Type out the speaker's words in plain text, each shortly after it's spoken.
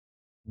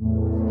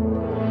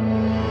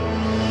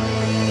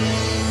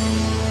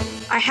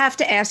have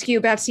to ask you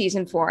about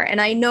season 4. And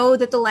I know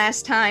that the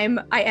last time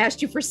I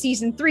asked you for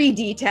season 3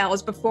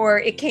 details before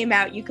it came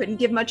out, you couldn't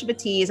give much of a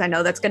tease. I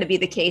know that's going to be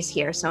the case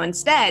here. So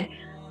instead,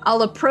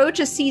 I'll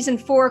approach a season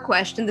 4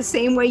 question the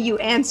same way you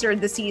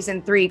answered the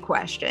season 3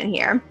 question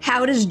here.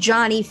 How does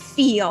Johnny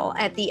feel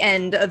at the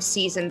end of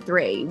season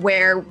 3?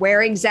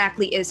 Where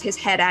exactly is his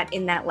head at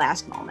in that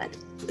last moment?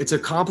 It's a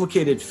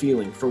complicated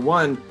feeling. For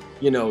one,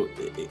 you know,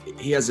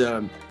 he has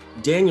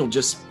Daniel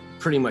just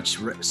pretty much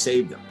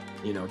saved him.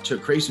 You know,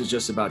 𝗔𝗀𝐾𝐨 was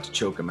just about to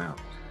choke him out.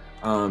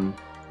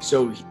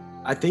 So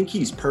I think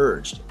he's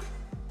purged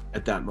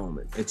at that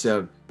moment.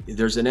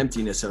 There's an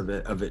emptiness of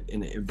it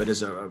in it, but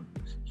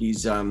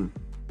he's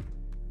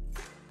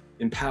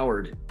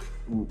empowered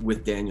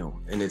with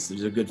Daniel, and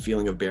there's a good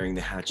feeling of bearing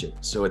the hatchet.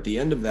 So at the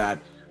end of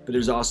that, but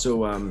there's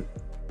also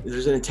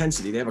there's an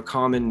intensity. They have a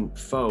common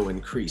foe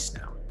in 𝗔𝗀𝐾𝐨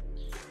now.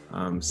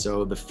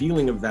 So the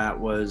feeling of that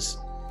was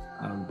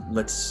a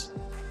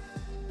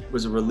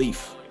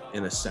relief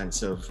in a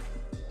sense of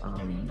I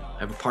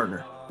have a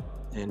partner,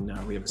 and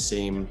we have the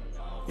same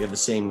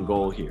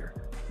goal here,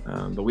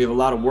 but we have a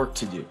lot of work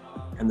to do,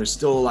 and there's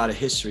still a lot of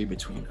history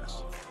between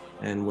us,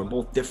 and we're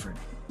both different,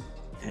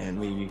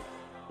 and you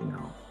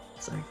know,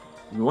 it's like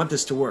we want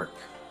this to work,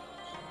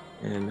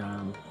 and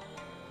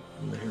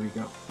here we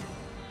go.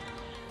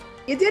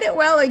 You did it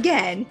well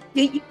again.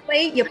 You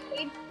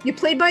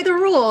played by the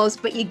rules,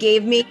 but you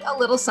gave me a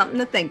little something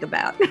to think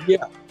about.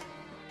 Yeah.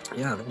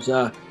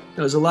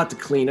 There's a lot to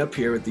clean up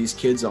here with these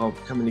kids all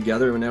coming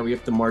together, and now we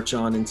have to march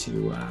on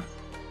into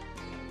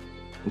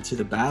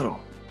the battle.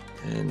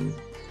 And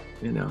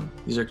you know,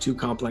 these are two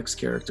complex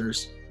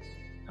characters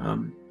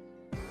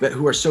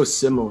who are so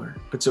similar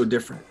but so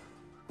different.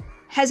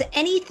 Has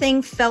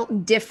anything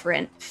felt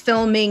different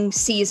filming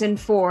season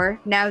 4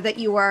 now that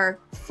you are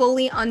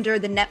fully under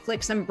the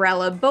Netflix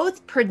umbrella,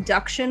 both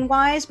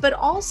production-wise, but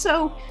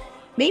also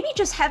maybe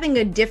just having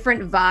a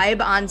different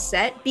vibe on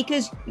set,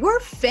 because your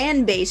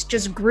fan base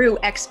just grew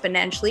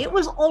exponentially? It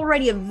was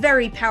already a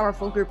very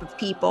powerful group of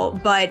people,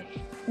 but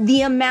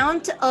the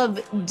amount of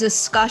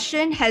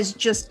discussion has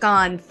just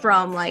gone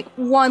from like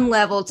one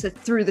level to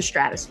through the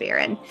stratosphere.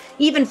 And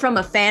even from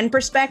a fan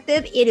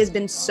perspective, it has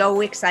been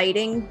so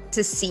exciting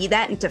to see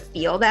that and to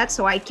feel that.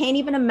 So I can't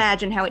even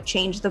imagine how it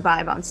changed the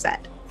vibe on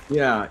set.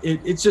 Yeah,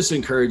 it's just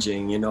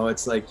encouraging. You know,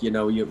 it's like, you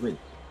know, you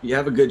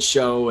have a good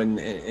show, and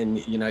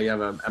you know, you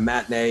have a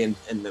matinee,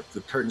 and the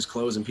curtains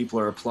close and people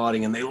are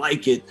applauding and they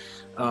like it,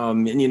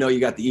 and you know, you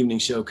got the evening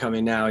show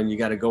coming now, and you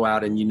got to go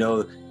out, and you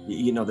know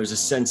there's a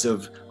sense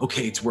of,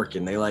 okay, it's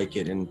working, they like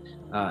it, and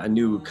a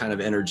new kind of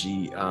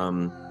energy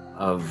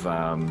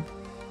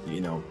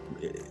you know,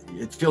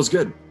 it feels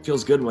good. It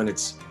feels good when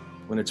it's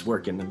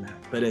working. And that.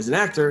 But as an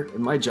actor,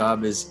 and my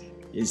job is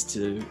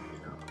to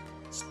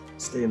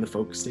stay in the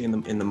focus, stay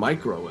in the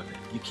micro of it.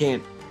 You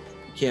can't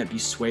be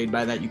swayed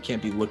by that. You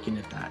can't be looking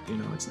at that. You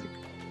know, it's like,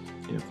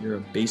 you know, if you're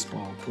a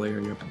baseball player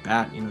and you're up at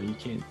bat, you know, you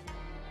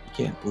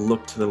can't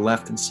look to the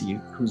left and see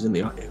who's in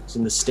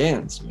the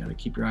stands. You got to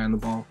keep your eye on the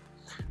ball.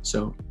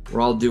 So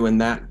we're all doing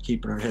that,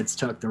 keeping our heads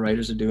tucked. The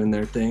writers are doing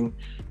their thing,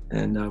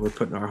 and we're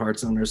putting our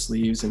hearts on our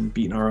sleeves and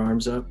beating our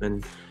arms up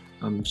and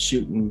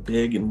shooting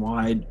big and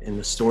wide. And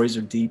the stories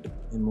are deep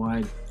and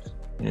wide.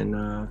 And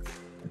I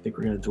think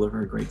we're going to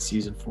deliver a great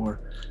season 4.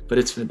 But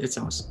it's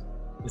awesome.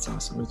 It's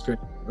awesome. It's great.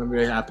 I'm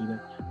very happy I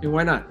mean,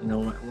 why not? You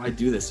know, why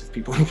do this if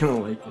people aren't going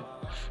to like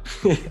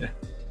it?